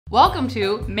Welcome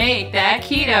to Make That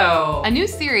Keto, a new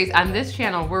series on this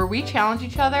channel where we challenge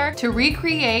each other to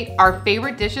recreate our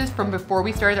favorite dishes from before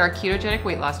we started our ketogenic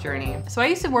weight loss journey. So I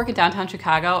used to work in downtown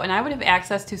Chicago and I would have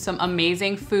access to some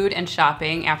amazing food and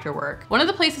shopping after work. One of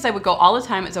the places I would go all the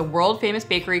time is a world famous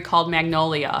bakery called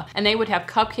Magnolia, and they would have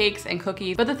cupcakes and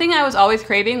cookies. But the thing I was always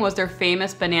craving was their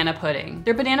famous banana pudding.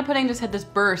 Their banana pudding just had this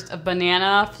burst of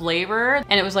banana flavor,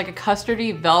 and it was like a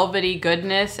custardy, velvety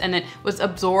goodness, and it was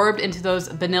absorbed into those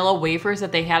vanilla wafers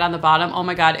that they had on the bottom. Oh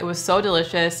my God, it was so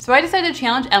delicious. So I decided to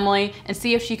challenge Emily and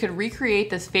see if she could recreate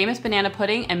this famous banana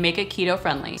pudding and make it keto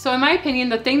friendly. So in my opinion,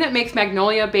 the thing that makes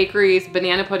Magnolia Bakery's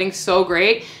banana pudding so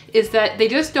great is that they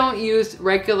just don't use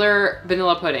regular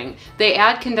vanilla pudding. They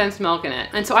add condensed milk in it.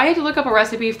 And so I had to look up a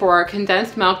recipe for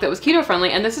condensed milk that was keto friendly,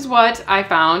 and this is what I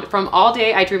found from All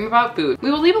Day I Dream About Food.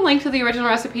 We will leave a link to the original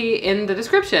recipe in the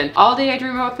description. All Day I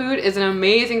Dream About Food is an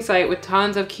amazing site with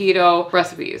tons of keto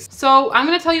recipes. So I'm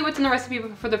gonna tell you what's in the recipe.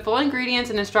 For the full ingredients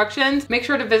and instructions, make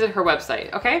sure to visit her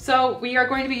website, okay? So we are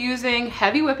going to be using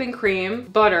heavy whipping cream,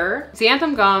 butter,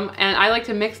 xanthan gum, and I like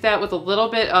to mix that with a little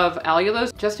bit of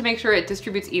allulose just to make sure it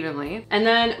distributes evenly, and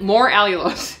then more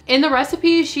allulose. In the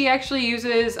recipe, she actually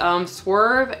uses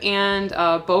Swerve and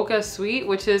Boca Sweet,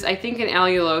 which is, I think, an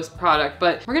allulose product,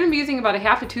 but we're gonna be using about a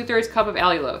 1/2 to 2/3 cup of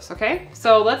allulose, okay?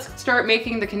 So let's start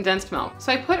making the condensed milk.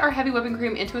 So I put our heavy whipping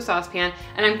cream into a saucepan,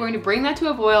 and I'm going to bring that to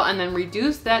a boil and then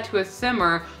reduce that to a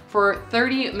simmer for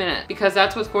 30 minutes because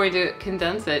that's what's going to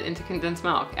condense it into condensed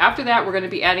milk. After that, we're gonna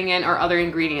be adding in our other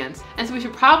ingredients. And so we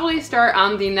should probably start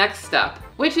on the next step,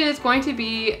 which is going to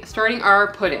be starting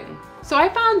our pudding. So I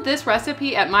found this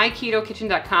recipe at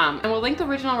myketokitchen.com, and we'll link the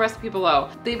original recipe below.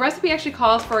 The recipe actually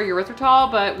calls for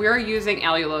erythritol, but we're using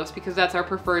allulose because that's our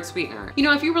preferred sweetener. You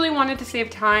know, if you really wanted to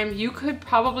save time, you could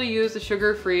probably use the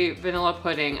sugar-free vanilla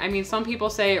pudding. I mean, some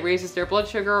people say it raises their blood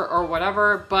sugar or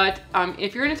whatever, but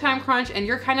if you're in a time crunch and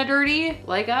you're kind of dirty,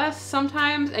 like us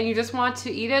sometimes, and you just want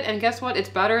to eat it, and guess what? It's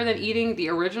better than eating the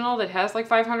original that has like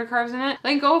 500 carbs in it,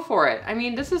 then go for it. I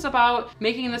mean, this is about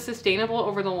making this sustainable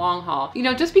over the long haul. You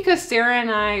know, just because Sarah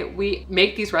and we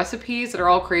make these recipes that are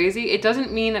all crazy, it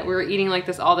doesn't mean that we're eating like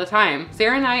this all the time.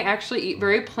 Sarah and I actually eat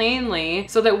very plainly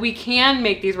so that we can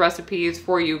make these recipes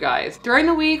for you guys. During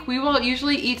the week, we will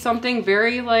usually eat something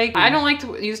very like, I don't like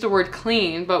to use the word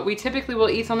clean, but we typically will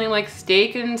eat something like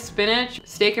steak and spinach,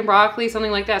 steak and broccoli,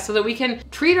 something like that, so that we can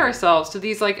treat ourselves to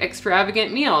these like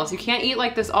extravagant meals. You can't eat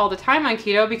like this all the time on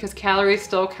keto because calories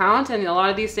still count, and a lot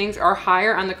of these things are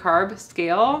higher on the carb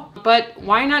scale, but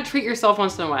why not treat yourself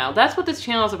once in a while? That's what this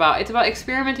channel is about. It's about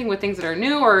experimenting with things that are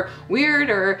new or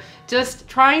weird, or just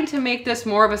trying to make this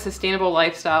more of a sustainable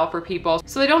lifestyle for people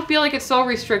so they don't feel like it's so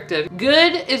restrictive.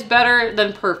 Good is better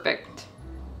than perfect.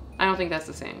 I don't think that's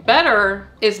the same.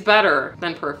 Better is better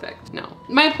than perfect. No.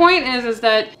 My point is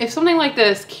that if something like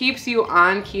this keeps you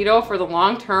on keto for the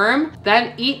long term,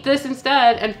 then eat this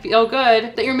instead and feel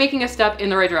good that you're making a step in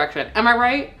the right direction. Am I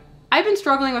right? I've been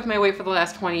struggling with my weight for the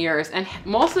last 20 years, and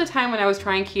most of the time when I was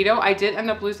trying keto, I did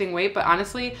end up losing weight, but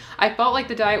honestly, I felt like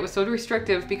the diet was so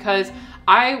restrictive because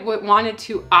I wanted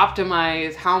to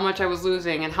optimize how much I was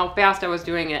losing and how fast I was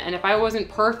doing it. And if I wasn't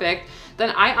perfect, then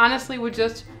I honestly would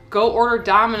just go order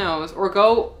Domino's or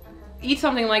go eat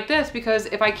something like this, because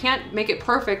if I can't make it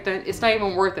perfect, then it's not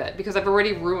even worth it because I've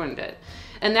already ruined it.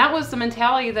 And that was the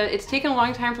mentality that it's taken a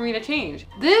long time for me to change.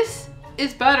 This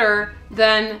is better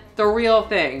than the real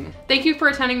thing. Thank you for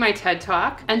attending my TED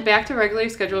Talk, and back to regularly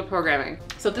scheduled programming.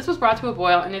 So this was brought to a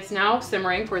boil and it's now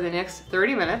simmering for the next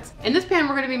 30 minutes. In this pan,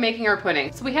 we're gonna be making our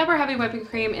pudding. So we have our heavy whipping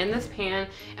cream in this pan,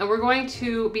 and we're going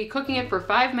to be cooking it for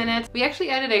 5 minutes. We actually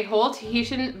added a whole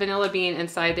Tahitian vanilla bean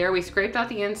inside there. We scraped out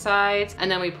the insides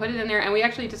and then we put it in there, and we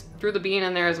actually just threw the bean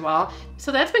in there as well.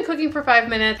 So that's been cooking for 5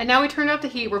 minutes, and now we turned off the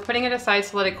heat. We're putting it aside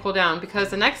to let it cool down, because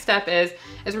the next step is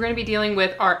we're gonna be dealing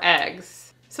with our eggs.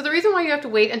 So the reason why you have to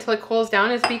wait until it cools down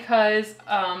is because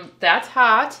that's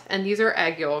hot and these are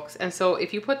egg yolks. And so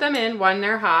if you put them in when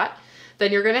they're hot,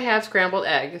 then you're gonna have scrambled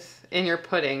eggs in your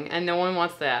pudding, and no one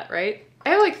wants that, right?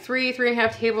 I have like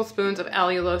 3.5 tablespoons of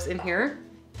allulose in here.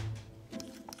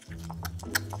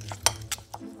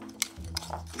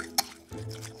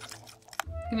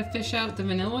 I'm gonna fish out the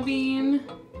vanilla bean.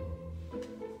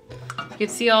 You can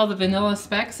see all the vanilla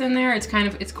specks in there.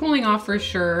 It's cooling off for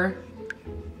sure.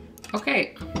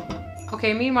 Okay.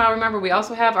 Okay, meanwhile, remember, we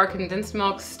also have our condensed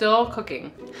milk still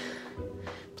cooking.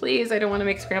 Please, I don't want to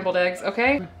make scrambled eggs,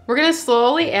 okay? We're gonna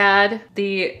slowly add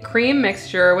the cream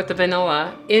mixture with the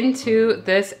vanilla into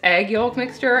this egg yolk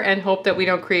mixture and hope that we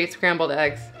don't create scrambled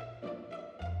eggs.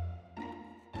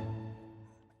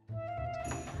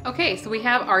 Okay, so we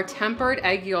have our tempered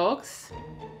egg yolks.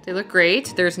 They look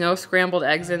great. There's no scrambled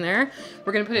eggs in there.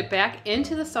 We're gonna put it back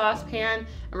into the saucepan and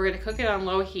we're gonna cook it on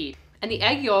low heat. And the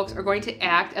egg yolks are going to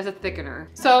act as a thickener.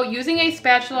 So using a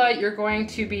spatula, you're going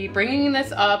to be bringing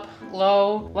this up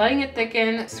low, letting it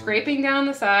thicken, scraping down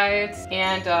the sides,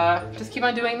 and just keep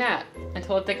on doing that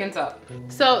until it thickens up.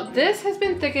 So this has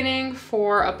been thickening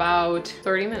for about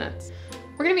 30 minutes.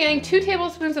 We're gonna be adding 2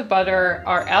 tablespoons of butter,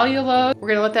 our allulose. We're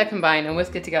gonna let that combine and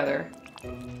whisk it together.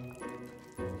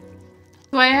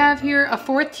 So I have here a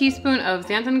 1/4 teaspoon of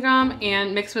xanthan gum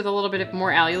and mixed with a little bit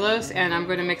more allulose, and I'm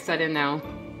gonna mix that in now.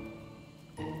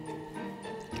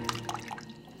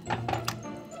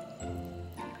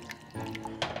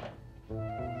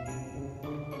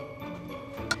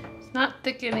 It's not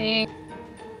thickening.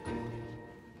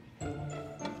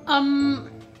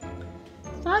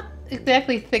 It's not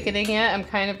exactly thickening yet. I'm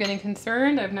kind of getting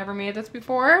concerned. I've never made this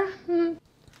before.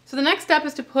 So the next step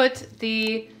is to put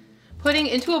the pudding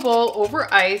into a bowl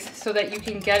over ice so that you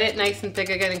can get it nice and thick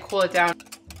again and cool it down.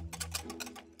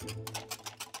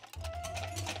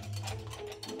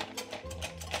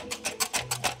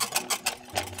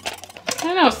 I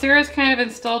don't know, Sarah's kind of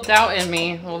instilled doubt in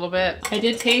me a little bit. I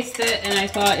did taste it and I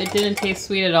thought it didn't taste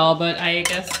sweet at all, but I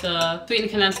guess the sweetened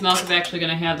condensed milk is actually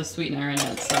gonna have the sweetener in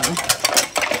it, so.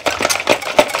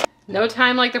 No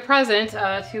time like the present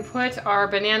to put our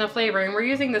banana flavoring. We're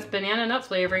using this banana nut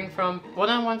flavoring from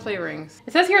One-on-One Flavorings.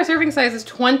 It says here our serving size is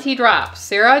 20 drops.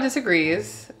 Sarah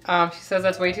disagrees. She says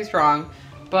that's way too strong,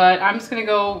 but I'm just gonna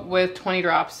go with 20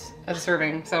 drops as a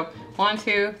serving. So 1,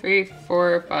 2, 3,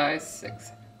 4, 5,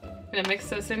 6. I'm gonna mix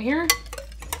this in here.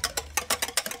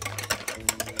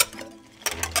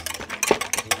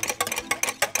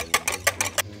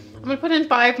 I'm gonna put in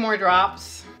 5 more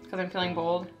drops because I'm feeling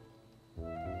bold.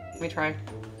 Let me try.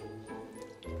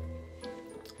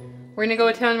 We're gonna go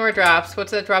with 10 more drops.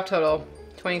 What's that drop total?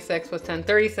 26 plus 10,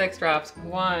 36 drops.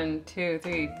 1, 2,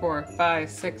 3, 4, 5,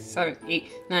 6, 7,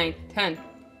 8, 9, 10.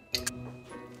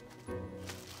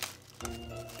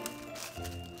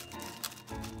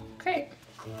 Okay.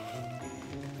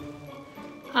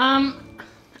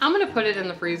 I'm gonna put it in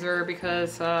the freezer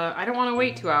because I don't wanna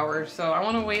wait 2 hours, so I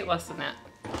wanna wait less than that.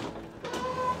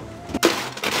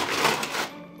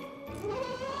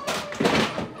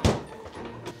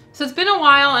 So it's been a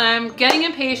while and I'm getting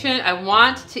impatient. I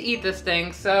want to eat this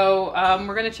thing, so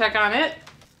we're gonna check on it.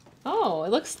 Oh, it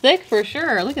looks thick for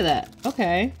sure. Look at that.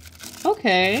 Okay.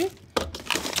 Okay.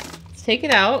 Let's take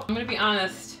it out. I'm gonna be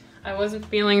honest. I wasn't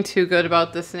feeling too good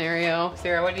about this scenario.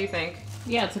 Sarah, what do you think?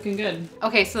 Yeah, it's looking good.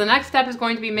 Okay, so the next step is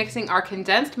going to be mixing our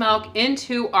condensed milk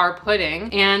into our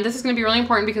pudding. And this is gonna be really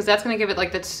important because that's gonna give it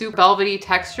like that super velvety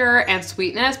texture and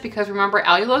sweetness, because remember,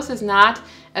 allulose is not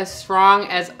as strong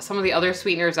as some of the other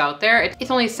sweeteners out there. It's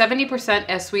only 70%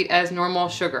 as sweet as normal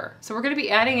sugar. So we're gonna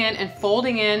be adding in and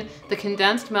folding in the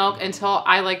condensed milk until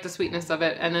I like the sweetness of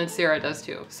it, and then Sarah does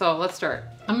too. So let's start.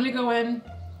 I'm gonna go in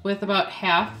with about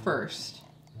half first.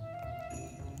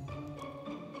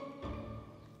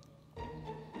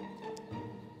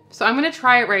 So I'm gonna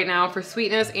try it right now for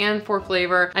sweetness and for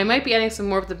flavor. I might be adding some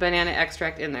more of the banana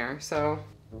extract in there, so.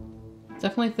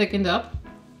 Definitely thickened up.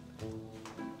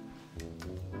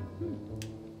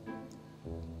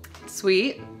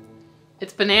 Sweet.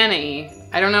 It's banana-y.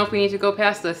 I don't know if we need to go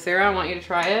past this. Sarah, I want you to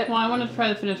try it. Well, I want to try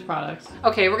the finished products.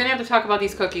 Okay, we're gonna have to talk about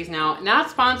these cookies now. Not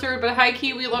sponsored, but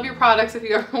HighKey, we love your products if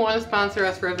you ever want to sponsor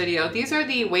us for a video. These are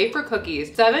the wafer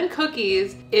cookies. 7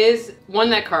 cookies is 1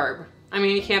 net carb. I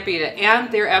mean, you can't beat it.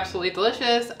 And they're absolutely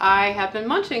delicious. I have been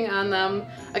munching on them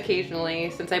occasionally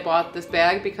since I bought this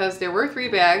bag because there were 3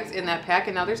 bags in that pack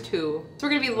and now there's 2. So we're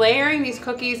gonna be layering these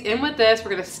cookies in with this.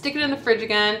 We're gonna stick it in the fridge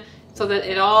again so that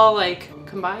it all like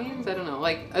combines, I don't know,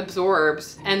 like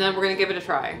absorbs, and then we're gonna give it a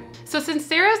try. So since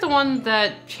Sarah's the one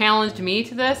that challenged me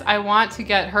to this, I want to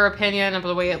get her opinion of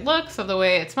the way it looks, of the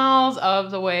way it smells, of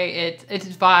the way its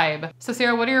vibe. So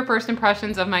Sarah, what are your first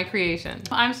impressions of my creation?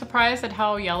 I'm surprised at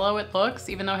how yellow it looks,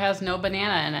 even though it has no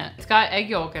banana in it. It's got egg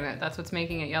yolk in it, that's what's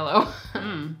making it yellow.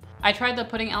 I tried the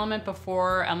pudding element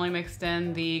before Emily mixed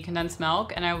in the condensed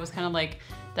milk, and I was kind of like,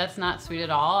 that's not sweet at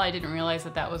all. I didn't realize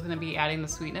that that was gonna be adding the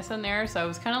sweetness in there, so I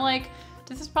was kind of like,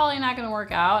 this is probably not gonna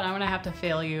work out, and I'm gonna have to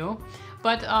fail you.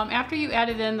 But after you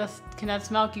added in the condensed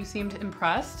milk, you seemed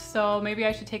impressed, so maybe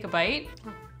I should take a bite.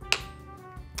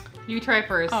 You try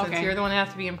first, since you're the one that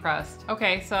has to be impressed.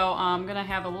 Okay, so I'm gonna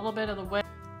have a little bit of the whip.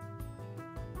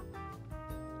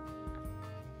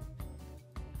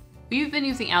 We've been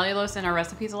using allulose in our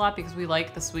recipes a lot because we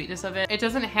like the sweetness of it. It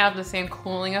doesn't have the same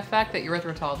cooling effect that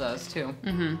erythritol does too.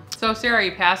 So Sarah, are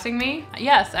you passing me?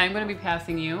 Yes, I'm gonna be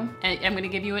passing you. And I'm gonna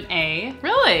give you an A.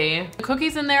 Really? The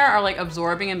cookies in there are like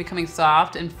absorbing and becoming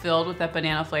soft and filled with that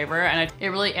banana flavor, and it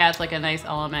really adds like a nice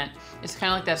element. It's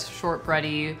kind of like that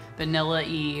shortbready,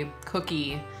 vanilla-y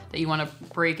cookie that you want to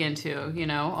break into, you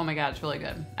know? Oh my God, it's really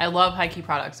good. I love HighKey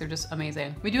products. They're just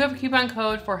amazing. We do have a coupon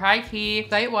code for HighKey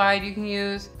site-wide. You can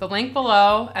use the link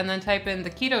below and then type in the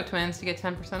Keto Twins to get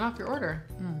 10% off your order.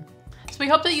 So we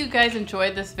hope that you guys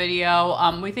enjoyed this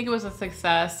video. We think it was a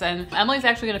success, and Emily's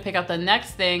actually gonna pick up the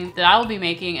next thing that I will be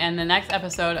making in the next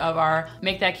episode of our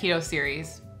Make That Keto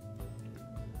series.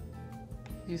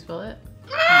 Did you spill it?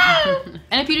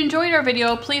 And if you enjoyed our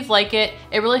video, please like it.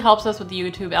 It really helps us with the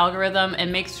YouTube algorithm and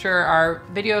makes sure our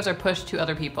videos are pushed to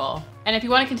other people. And if you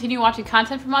want to continue watching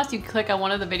content from us, you can click on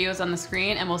one of the videos on the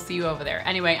screen and we'll see you over there.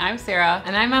 Anyway, I'm Sarah.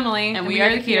 And I'm Emily. And we are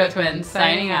the Keto Twins,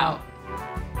 signing out.